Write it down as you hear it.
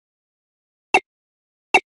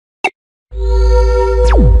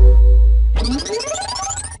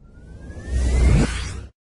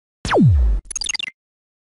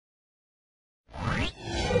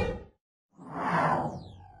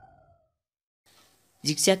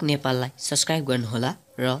जिक्ज्याक नेपाललाई सब्स्क्राइब गर्नुहोला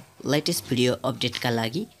र लेटेस्ट भिडियो अपडेटका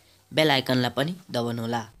लागि बेल आइकनलाई पनि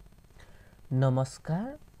दबाउनुहोला।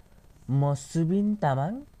 नमस्कार, म सुबिन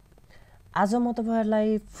तामाङ। आज म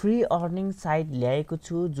तपाईहरुलाई फ्री अर्निङ साइट ल्याएको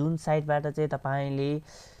छु, जुन साइटबाट चाहिँ तपाईले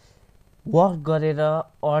वर्क गरेर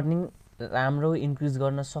अर्निङ राम्रो इन्क्रिज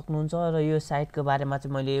गर्न सक्नुहुन्छ र यो साइटको बारेमा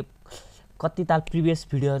चाहिँ मैले कति ताल प्रिभियस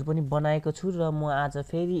भिडियोहरु पनि बनाएको छु र म आज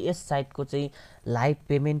फेरि यस साइटको चाहिँ लाइभ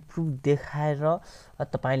पेमेन्ट प्रुफ देखाएर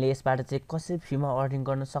तपाईले यसबाट चाहिँ कसरी फ्रीमा अर्निङ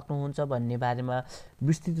गर्न सक्नुहुन्छ भन्ने बारेमा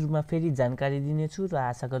विस्तृत रूपमा फेरि जानकारी दिनेछु र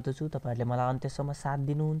आशा गर्दछु तपाईहरुले मलाई अन्त्यसम्म साथ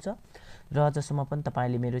दिनुहुन्छ र अझसम्म पनि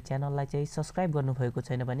तपाईले मेरो च्यानललाई चाहिँ सब्स्क्राइब गर्नुभएको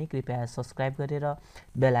छैन भने कृपया सब्स्क्राइब गरेर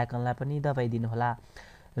बेल आइकनलाई पनि दबाइदिनु होला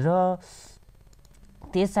र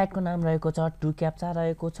त्यस साइटको नाम रहेको छ 2 क्याप्चा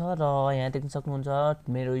रहेको छ र यहाँ देख्न सक्नुहुन्छ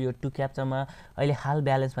मेरो यो 2 क्याप्चामा अहिले हाल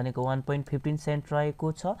ब्यालेन्स भनेको 1.15 सेन्ट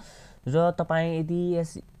रहेको छ र तपाई यदि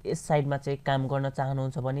यस साइटमा चाहिँ काम गर्न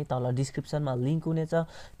चाहनुहुन्छ भने तल डिस्क्रिप्सनमा लिंक हुनेछ,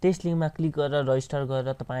 त्यस लिंकमा क्लिक गरेर रजिस्टर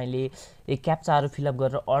गरेर तपाईले क्याप्चाहरु फिलअप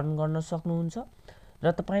गरेर अर्न गर्न सक्नुहुन्छ र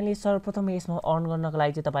तपाईले सर्वप्रथम यसमा अर्न गर्नको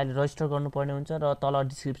लागि चाहिँ तपाईले रजिस्टर गर्नुपर्ने हुन्छ र तल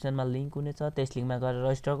डिस्क्रिप्सनमा लिंक हुनेछ, त्यस लिंकमा गएर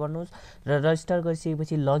रजिस्टर गर्नुहोस् र रजिस्टर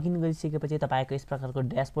गरिसकेपछि लगइन गरिसकेपछि तपाईको यस प्रकारको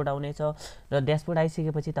ड्याशबोर्ड आउनेछ र ड्याशबोर्ड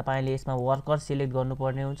आइसकेपछि तपाईले यसमा वर्कर सिलेक्ट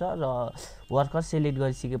गर्नुपर्ने हुन्छ र वर्कर सिलेक्ट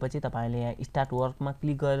गरिसकेपछि तपाईले यहाँ स्टार्ट वर्कमा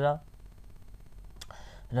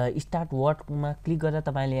क्लिक गरेर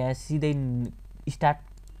तपाईले यहाँ सिधै स्टार्ट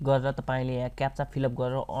गरेर तपाईले यहाँ क्याप्चा फिलअप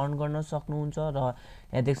गरेर अर्न गर्न सक्नुहुन्छ र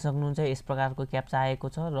यहाँ देख्न सक्नुहुन्छ यस प्रकारको क्याप्चा आएको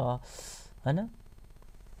छ र हैन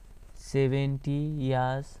 70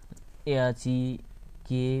 यास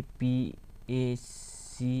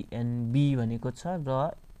KPACNB भनेको छ र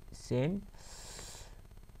सेन्ड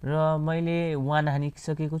र मैले 1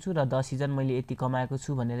 हानिसकेको छु र 10,000 मैले यति कमाएको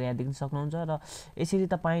छु भनेर यहाँ देख्न सक्नुहुन्छ र यसरी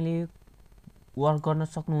तपाईले वर्क गर्न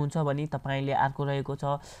सक्नुहुन्छ भने तपाईले अर्को रहेको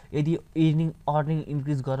छ यदि अर्निङ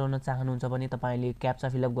इन्क्रिज गराउन चाहनुहुन्छ भने तपाईले क्याप्चा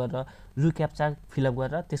फिलअप गरेर क्याप्चा फिलअप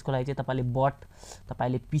गरेर त्यसको लागि चाहिँ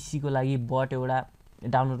तपाईले पीसी को लागि बट एउटा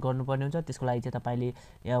डाउनलोड गर्नुपर्ने हुन्छ। त्यसको लागि चाहिँ तपाईले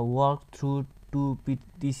यहाँ वर्क थ्रु टु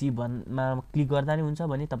पीटीसी भन्नेमा क्लिक गर्दा नि हुन्छ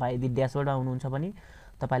भने तपाई यदि ड्याशबोर्डमा आउनुहुन्छ भने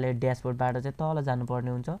तपाईले ड्याशबोर्डबाट चाहिँ तल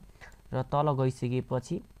जानुपर्ने हुन्छ र तल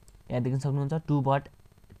गइसकेपछि यहाँ देख्न सक्नुहुन्छ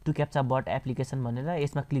 2 क्याप्चा बट एप्लिकेसन भनेर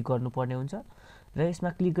यसमा क्लिक गर्नुपर्ने हुन्छ र यसमा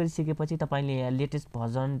क्लिक गरिसकेपछि तपाईले यहाँ लेटेस्ट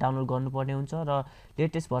भर्जन डाउनलोड गर्नुपर्ने हुन्छ र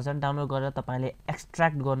लेटेस्ट भर्जन डाउनलोड गरेर तपाईले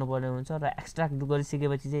एक्सट्र्याक्ट गर्नुपर्ने हुन्छ र एक्सट्र्याक्ट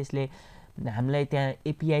गरिसकेपछि चाहिँ यसले हामीलाई त्यहाँ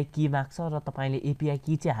एपीआई की माग्छ र तपाईले एपीआई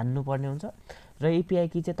की चाहिँ हान्नुपर्ने हुन्छ र एपीआई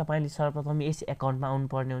की चाहिँ तपाईले सर्वप्रथम यस एकाउन्टमा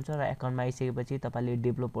आउनुपर्ने हुन्छ र एकाउन्टमा आइसकेपछि तपाईले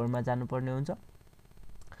डेभलपरमा जानुपर्ने हुन्छ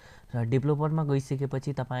र डेभलपरमा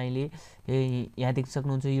गइसकेपछि तपाईले यहाँ देख्न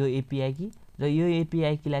सक्नुहुन्छ यो एपीआई की र यो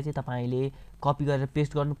एपीआई कीलाई चाहिँ तपाईले कपी गरेर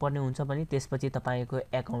पेस्ट गर्नुपर्ने हुन्छ भने त्यसपछि तपाईको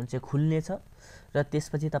एकाउन्ट चाहिँ खुल्नेछ र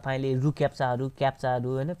त्यसपछि तपाईले क्याप्चाहरु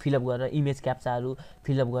हैन फिलअप गरेर इमेज क्याप्चाहरु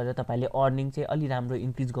फिलअप गरेर तपाईले अर्निङ चाहिँ अलि राम्रो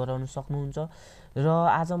इन्क्रिज गराउन सक्नुहुन्छ र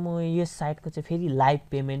आज म यस साइटको चाहिँ फेरि लाइभ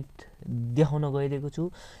पेमेन्ट देखाउन गइरहेको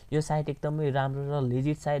छु। यो साइट एकदमै राम्रो र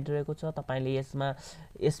लेजिट साइट रहेको छ। तपाईले यसमा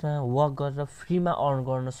वर्क गरेर फ्रीमा अर्न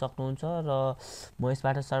गर्न सक्नुहुन्छ र म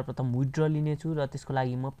यसबाट सर्वप्रथम विथड्र लिने छु र त्यसको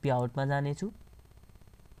लागि म पे आउटमा जाने छु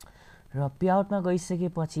र पे आउटमा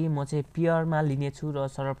गइसकेपछि म चाहिँ पेयरमा लिने छु र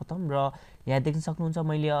सर्वप्रथम र यहाँ देख्न सक्नुहुन्छ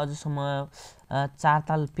मैले अझसम्म 4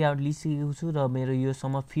 ताल पे आउट लिइसकेको छु र मेरो यो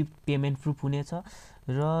सम्म 5th पेमेन्ट प्रुफ हुनेछ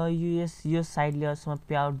र यो साइटले अझसम्म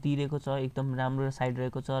पे आउट दिइरहेको छ। एकदम राम्रो साइट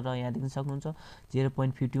रहेको छ र यहाँ देख्न सक्नुहुन्छ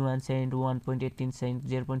 0.51 सेन्ट 1.18 सेन्ट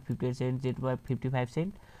 0.58 सेन्ट 0.55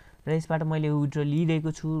 सेन्ट र यसबाट मैले विथड्र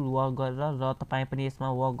लिइरहेको छु वर्क गरेर र तपाई पनि यसमा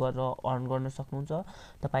वर्क गरेर अर्न गर्न सक्नुहुन्छ।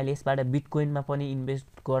 तपाईले यसबाट बिटकोइनमा पनि इन्भेस्ट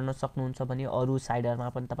गर्न सक्नुहुन्छ भने अरु साइडहरुमा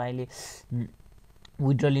पनि तपाईले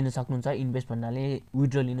विथड्र लिन सक्नुहुन्छ। इन्भेस्ट भन्नाले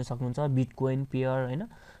विथड्र लिन सक्नुहुन्छ बिटकोइन पेयर हैन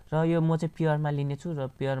र यो म चाहिँ पेयरमा लिने छु र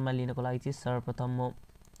पेयरमा लिनको लागि चाहिँ सर्वप्रथम म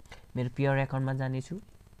मेरो पेयर एकाउन्टमा जाने छु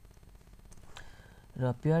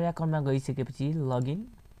र पेयर एकाउन्टमा गइसकेपछि लगइन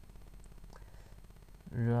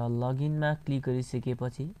र लगइनमा क्लिक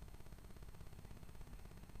गरिसकेपछि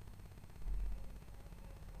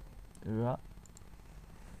र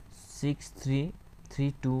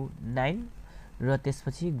 63329 र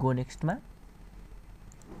त्यसपछि गो नेक्स्टमा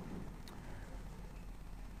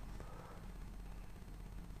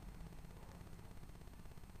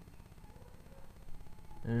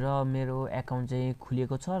र मेरो एकाउन्ट चाहिँ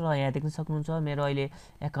खुलेको छ र यहाँ देख्न सक्नुहुन्छ मेरो अहिले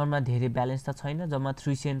एकाउन्टमा धेरै ब्यालेन्स त छैन, जम्मा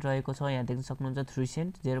 3 सेन्ट रहेको छ। यहाँ देख्न सक्नुहुन्छ 3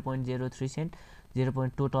 सेन्ट 0.03 सेन्ट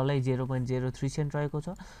 0.03 सेन्ट रहेको छ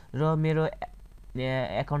र मेरो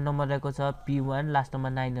एकाउन्ट नम्बर रहेको छ P1 लास्ट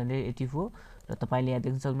नम्बर 984 र तपाईले यहाँ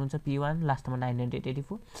देख्न सक्नुहुन्छ P1 लास्टमा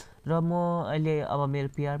 984 र म अहिले अब मेरो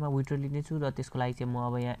PR मा विथड्र लिने छु र त्यसको लागि चाहिँ म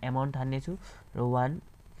अब यहाँ अमाउन्ट हाल्ने छु र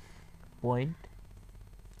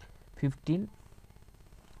 1.15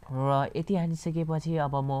 र यति हानिसकेपछि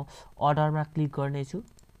अब म अर्डरमा क्लिक गर्ने छु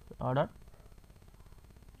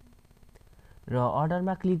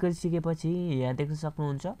अर्डरमा क्लिक गरिसकेपछि यहाँ देख्न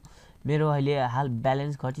सक्नुहुन्छ मेरो अहिले हाल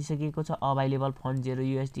ब्यालेन्स घटिसकेको छ available fund 0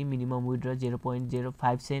 USD minimum withdraw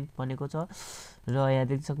 0.05 saint बनेको छ र यहाँ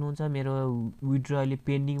देख्न सक्नुहुन्छ मेरो विथड्र अहिले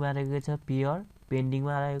पेन्डिङमा रहेको छ पेयर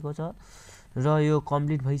पेन्डिङमा रहेको छ र यो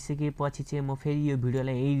कम्प्लिट भइसकेपछि चाहिँ म फेरि यो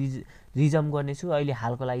भिडियोलाई यही रिजम गर्नेछु अहिले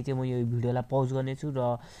हालको लागि चाहिँ म यो भिडियोलाई पज गर्नेछु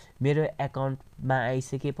र मेरो एकाउन्टमा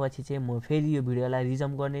आइसकेपछि चाहिँ म फेरि यो भिडियोलाई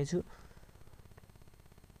रिजम गर्नेछु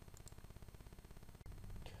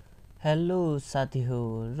हेलो साथी हो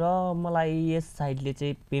र मलाई यस साइटले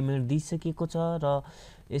चाहिँ पेमेन्ट दिइसकेको छ र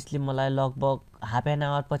यसले मलाई लगभग हाफ एन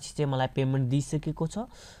आवर पछि चाहिँ मलाई पेमेन्ट दिइसकेको छ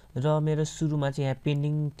र मेरो सुरुमा चाहिँ यहाँ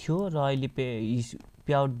पेन्डिङ थियो र अहिले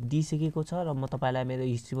पेआउट दिइसकेको छ र म तपाईलाई मेरो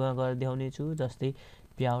हिस्ट्रीमा गएर देखाउने छु जस्तै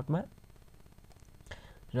पेआउटमा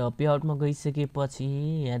गइसकेपछि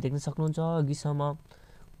यहाँ देख्न सक्नुहुन्छ अघिसम्म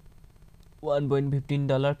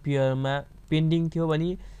 $1.15 पेयरमा पेन्डिङ थियो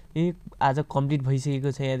भने आज कम्प्लिट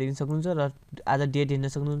भइसकेको छ यहाँ देख्न सक्नुहुन्छ र आज डेट हेर्न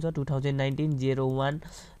सक्नुहुन्छ 2019-01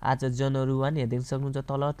 आज जनवरी 1 यहाँ देख्न सक्नुहुन्छ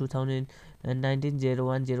तल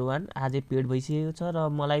 2019-01-01 आजै पेड भइसकेको छ र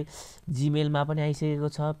मलाई जीमेलमा पनि आइसकेको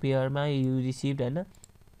छ पेयरमा यु रिसिभड हैन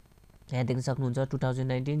यहाँ देख्न सक्नुहुन्छ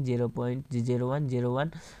 2019-0.0101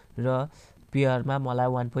 र पेयरमा मलाई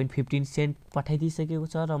 1.15 सेन्ट पठाइदिइसकेको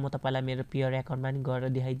छ र म तपाईलाई मेरो पेयर एकाउन्टमा नि गएर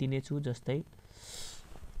देखाइदिने छु जस्तै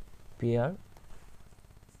पेयर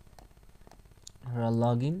र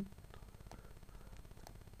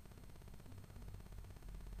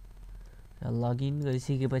लगइन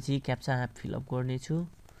गरिसकेपछि क्याप्चा फिलअप गर्ने छु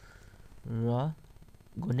र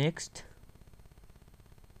गो नेक्स्ट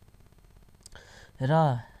र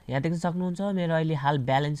यहाँ देख्न सक्नुहुन्छ मेरो अहिले हाल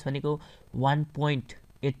ब्यालेन्स भनेको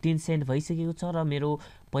 1.18 सेन्ट भइसकेको छ र मेरो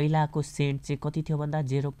पहिलाको सेन्ट चाहिँ कति थियो भन्दा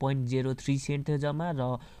 0.03 सेन्ट थियो जम्मा र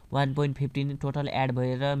 1.15 टोटल एड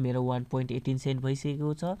भएर मेरो 1.18 सेन्ट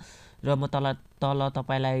भइसकेको छ र म तल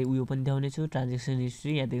तपाईलाई उयो पनि देखाउने छु ट्रान्ज्याक्सन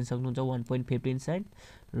हिस्ट्री यहाँ देख्न सक्नुहुन्छ 1.15 सेन्ट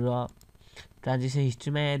र ट्रान्ज्याक्सन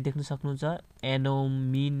हिस्ट्रीमा यहाँ देख्न सक्नुहुन्छ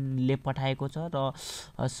एनोमिनले पठाएको छ र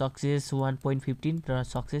सक्सेस 1.15 र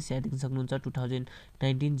सक्सेस यहाँ देख्न सक्नुहुन्छ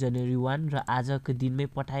 2019 जनवरी 1 र आजको दिनमै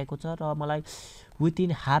पठाएको छ र मलाई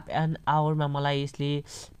विथिन हाफ एन आवरमा मलाई यसले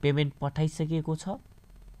पेमेन्ट पठाइसकेको छ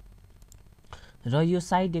र यो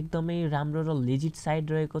साइट एकदमै राम्रो र लेजिट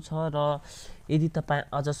साइट रहेको छ र यदि तपाईं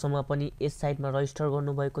अझसम्म पनि यस साइटमा रजिस्टर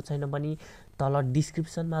गर्नुभएको छैन भने तल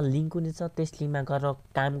डिस्क्रिप्सनमा लिङ्क हुनेछ त्यस लिङ्कमा गएर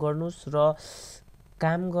काम गर्नुहोस् र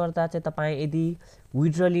काम गर्दा चाहिँ तपाईं यदि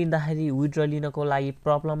विथड्र लिनको लागि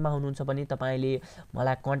प्रब्लममा हुनुहुन्छ भने तपाईले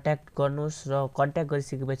मलाई कन्ट्याक्ट गर्नुहोस् र कन्ट्याक्ट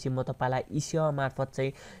गरिसकेपछि म तपाईलाई इसेवा मार्फत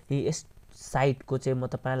चाहिँ यस साइटको चाहिँ म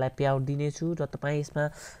तपाईलाई पेआउट दिनेछु र तपाईं यसमा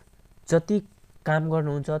जति काम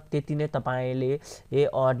गर्नुहुन्छ त्यति नै तपाईले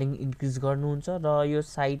अर्निङ इन्क्रिज गर्नुहुन्छ र यो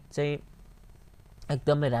साइट चाहिँ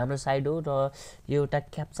एकदमै राम्रो साइट हो र यो एउटा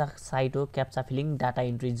क्याप्चा साइट हो क्याप्चा फिलिङ डाटा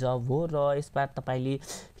इन्ट्री जब हो र यसमा तपाईले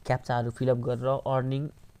क्याप्चाहरू फिलअप गरेर अर्निङ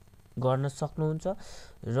गर्न सक्नुहुन्छ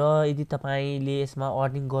र यदि तपाईले यसमा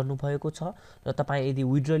अर्निङ गर्नुभएको छ र तपाईं यदि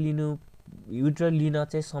विथड्र लिन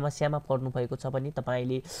चाहिँ समस्यामा पर्नु भएको छ भने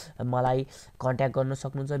तपाईले मलाई कन्ट्याक्ट गर्न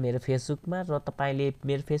सक्नुहुन्छ मेरो फेसबुकमा र तपाईले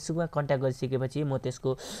मेरो फेसबुकमा कन्ट्याक्ट गरिसकेपछि म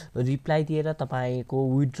त्यसको रिप्लाई दिएर तपाईको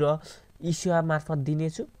विथड्र इसेवा मार्फत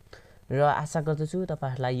दिनेछु र आशा गर्दछु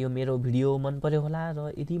तपाईहरुलाई यो मेरो भिडियो मन पर्यो होला र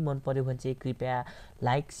यदि मन पर्यो भने चाहिँ कृपया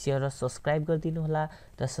लाइक शेयर र सब्स्क्राइब गरिदिनु होला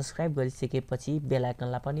र सब्स्क्राइब गरिसकेपछि बेल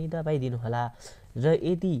आइकनलाई पनि दबाइदिनु होला र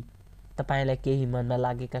यदि तपाईलाई केही मनमा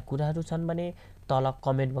लागेका कुराहरू छन् भने तल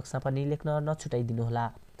कमेन्ट बक्समा पनि लेख्न नछुटाइदिनु होला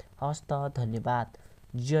हस्त धन्यवाद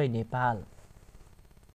जय नेपाल।